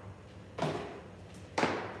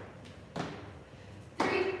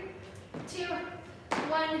 3,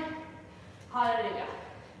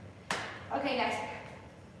 Okay, guys.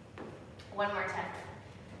 One more time.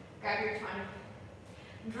 Grab your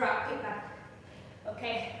 20. Drop, kick back.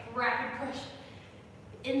 Okay, rapid push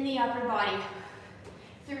in the upper body.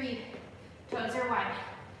 3, toes are wide,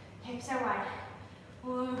 hips are wide.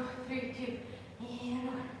 1, 3, 2, and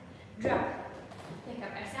 1. Drop. Pick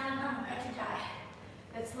up. I sound like I'm about to die.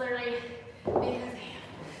 That's literally because I am.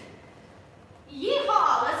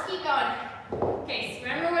 Yeehaw! Let's keep going. Okay, so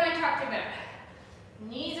remember what I talked about.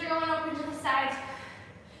 Knees are going open to the sides.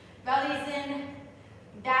 Belly's in.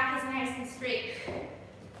 Back is nice and straight.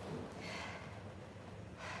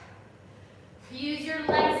 Use your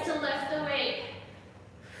legs to lift the weight.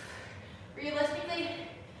 Realistically,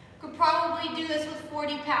 could probably do this with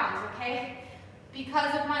 40 pounds, okay?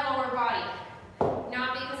 Because of my lower body,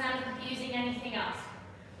 not because I'm using anything else.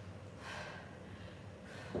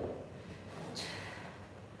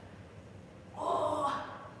 Oh,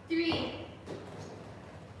 3,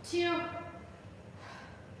 2,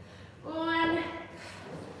 1.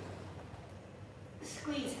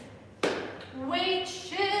 Squeeze. Weight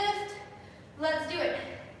shift. Let's do it.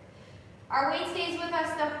 Our weight stays with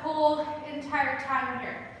us the whole entire time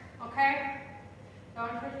here, okay?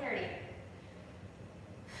 Going for 30.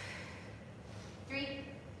 3,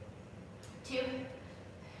 2,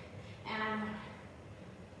 and 1.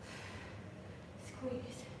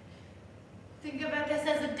 Squeeze. Think about this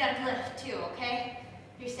as a deadlift too, okay?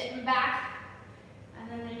 You're sitting back,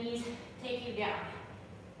 and then the knees take you down.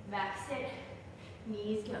 Back sit,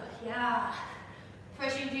 knees go, yeah.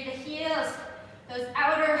 Pushing through the heels, those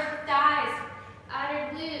outer thighs,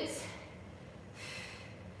 outer glutes.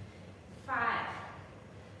 5,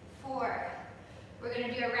 4. We're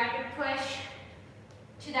gonna do a rapid push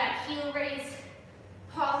to that heel raise,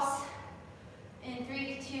 pulse. In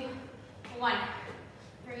 3, 2, 1.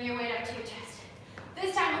 Bring your weight up to your chest.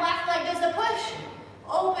 This time, left leg does the push.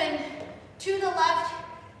 Open to the left.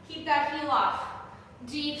 Keep that heel off.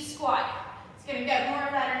 Deep squat. It's gonna get more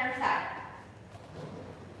of that inner thigh.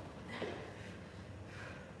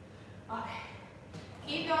 Okay.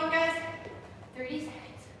 Keep going, guys. 30 seconds.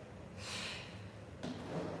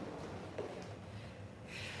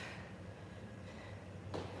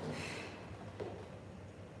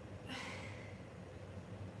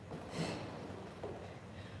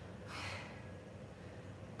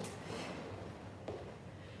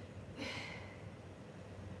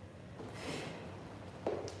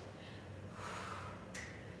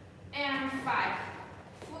 And 5,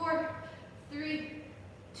 4, 3,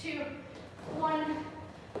 2, 1.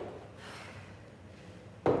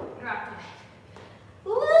 Drop to bed.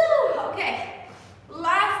 Woo! Okay.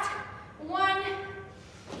 Last one.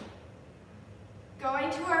 Going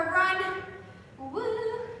to our run. Woo!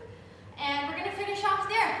 And we're gonna finish off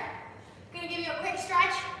there. Gonna give you a quick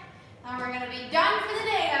stretch, and we're gonna be done for the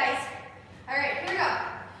day, guys. All right, here we go.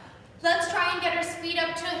 Let's try and get our speed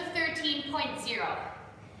up to 13.0.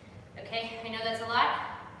 Okay, I know that's a lot,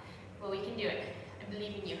 but we can do it. I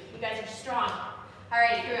believe in you. You guys are strong. All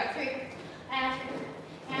right, here we go. 3, and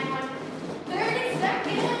 1. 30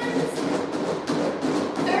 seconds.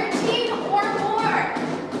 13 or more.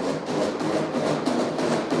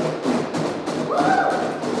 Woo!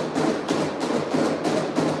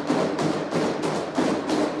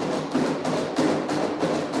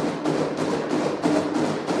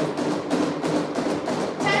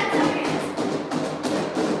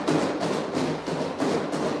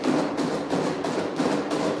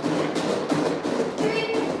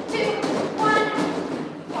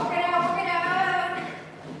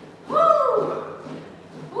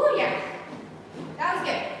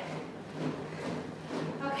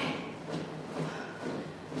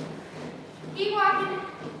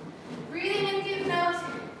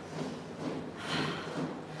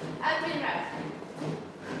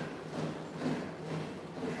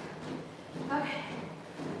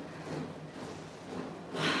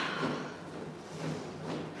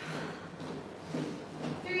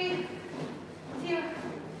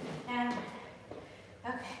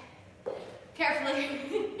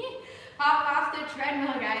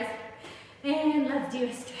 And let's do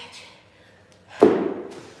a stretch.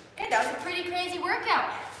 Okay, that was a pretty crazy workout.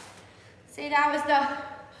 Say that was the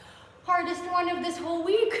hardest one of this whole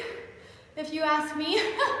week, if you ask me.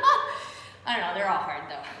 I don't know, they're all hard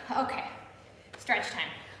though. Okay, stretch time.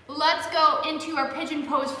 Let's go into our pigeon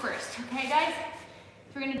pose first, okay guys?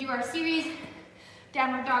 So we're gonna do our series,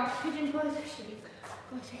 downward dog pigeon pose. Should be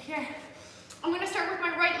close to here. I'm gonna start with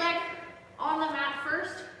my right leg on the mat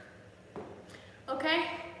first, okay?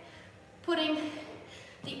 Putting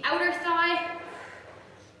the outer thigh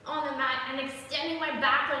on the mat and extending my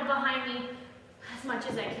back leg behind me as much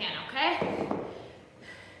as I can, okay?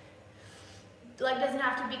 leg doesn't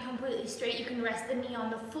have to be completely straight. You can rest the knee on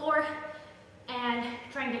the floor and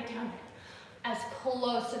try and get down as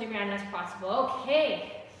close to the ground as possible.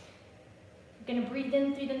 Okay. You're gonna breathe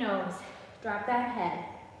in through the nose. Drop that head.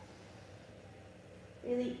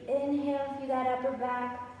 Really inhale through that upper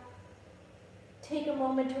back. Take a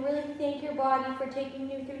moment to really thank your body for taking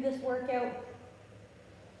you through this workout.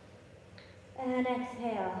 And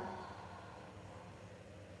exhale.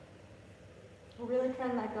 Really try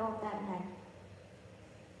and let go of that neck.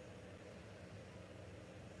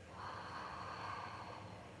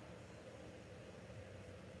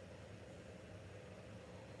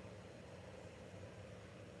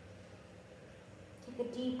 Take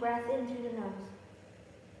a deep breath in through the nose.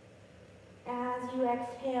 As you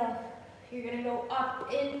exhale, you're gonna go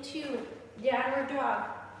up into downward dog.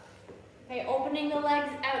 Okay, opening the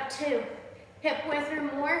legs out to hip width or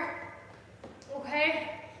more. Okay,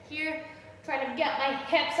 here, try to get my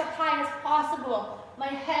hips up high as possible. My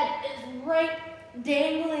head is right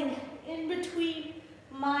dangling in between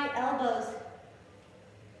my elbows.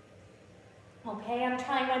 Okay, I'm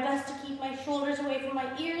trying my best to keep my shoulders away from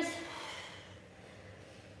my ears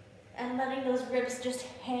and letting those ribs just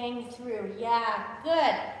hang through. Yeah,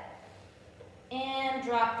 good. And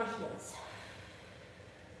drop the heels.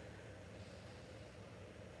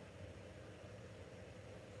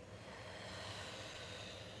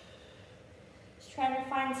 Just trying to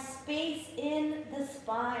find space in the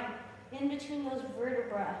spine, in between those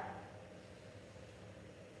vertebrae.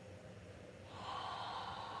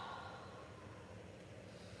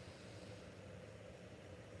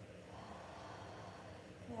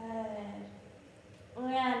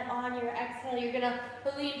 And on your exhale, you're gonna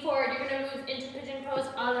lean forward. You're gonna move into pigeon pose,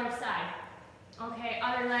 other side. Okay,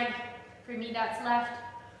 other leg. For me, that's left.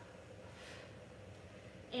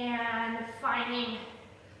 And finding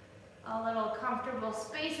a little comfortable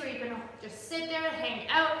space where you can just sit there, hang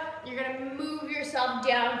out. You're gonna move yourself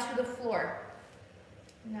down to the floor.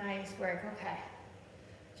 Nice work, okay.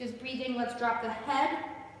 Just breathing, let's drop the head.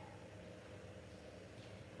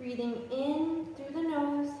 Breathing in through the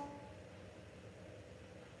nose.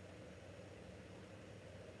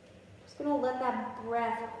 Just gonna let that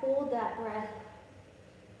breath, hold that breath.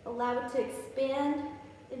 Allow it to expand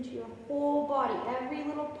into your whole body, every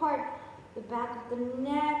little part. The back of the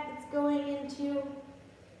neck that's going into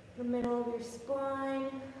the middle of your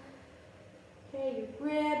spine. Okay, your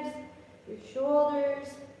ribs, your shoulders.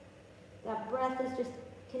 That breath is just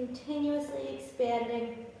continuously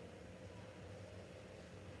expanding.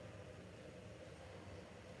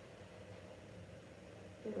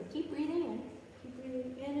 Keep breathing in. Keep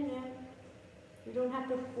breathing in and out. You don't have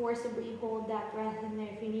to forcibly hold that breath in there.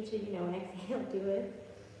 If you need to, exhale, do it.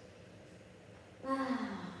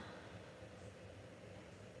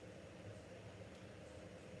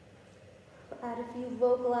 Add a few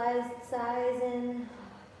vocalized sighs in.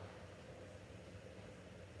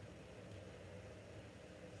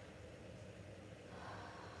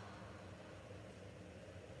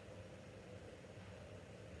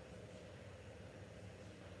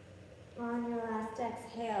 On your last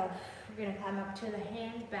exhale, we're gonna climb up to the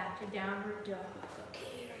hands, back to downward dog. Okay,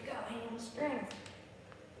 here we go, hamstrings.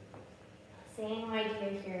 Same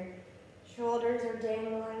idea here. Shoulders are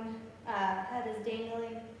dangling, head is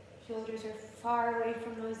dangling, shoulders are far away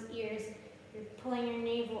from those ears. You're pulling your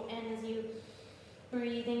navel in as you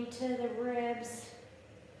breathe into the ribs.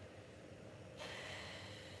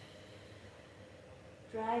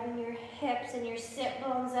 Driving your hips and your sit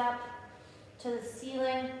bones up to the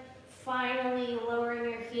ceiling. Finally lowering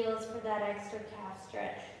your heels for that extra calf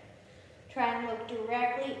stretch. Try and look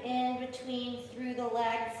directly in between through the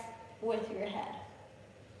legs with your head.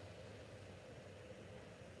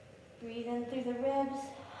 Breathe in through the ribs.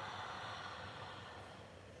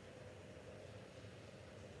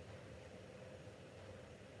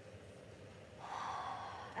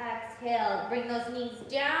 Exhale, bring those knees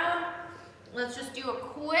down. Let's just do a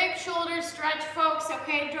quick shoulder stretch, folks.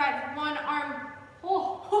 Okay, drive one arm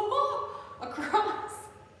across,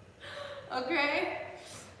 okay?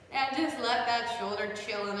 And just let that shoulder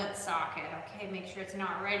chill in its socket, okay? Make sure it's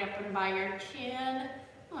not right up and by your chin.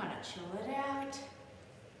 You wanna chill it out.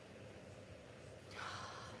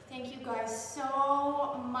 Thank you guys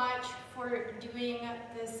so much for doing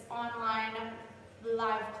this online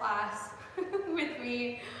live class with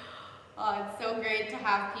me. It's so great to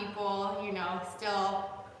have people, still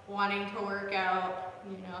wanting to work out.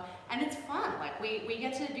 And it's fun. Like we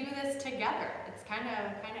get to do this together. It's kind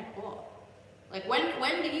of cool. Like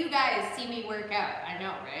when do you guys see me work out? I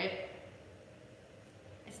know, right?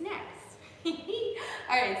 It's nice.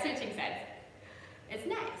 All right, switching sides. It's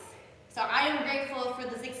nice. So I am grateful for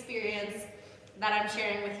this experience that I'm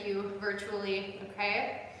sharing with you virtually,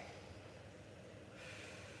 okay?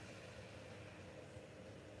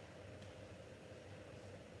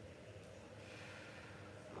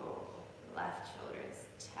 Oh, left shoulder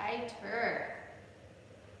is tighter.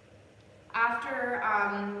 After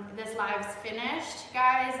this live's finished,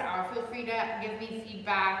 guys, feel free to give me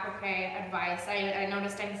feedback, okay, advice. I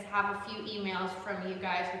noticed I have a few emails from you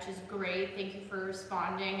guys, which is great. Thank you for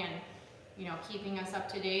responding and, you know, keeping us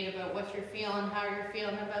up to date about what you're feeling, how you're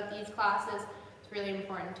feeling about these classes. It's really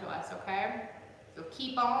important to us, okay? So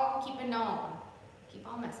keep on keeping on. Keep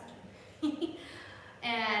on messaging.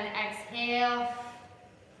 And exhale.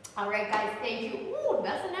 All right, guys, thank you. Ooh,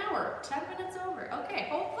 that's an hour, 10 minutes over. Okay,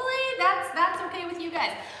 hopefully that's okay with you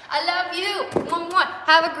guys. I love you. Mwah, mwah.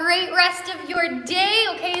 Have a great rest of your day.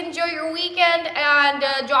 Okay, enjoy your weekend. And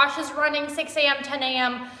Josh is running 6 a.m., 10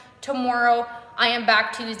 a.m. tomorrow. I am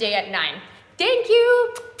back Tuesday at 9. Thank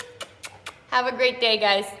you. Have a great day,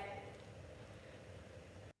 guys.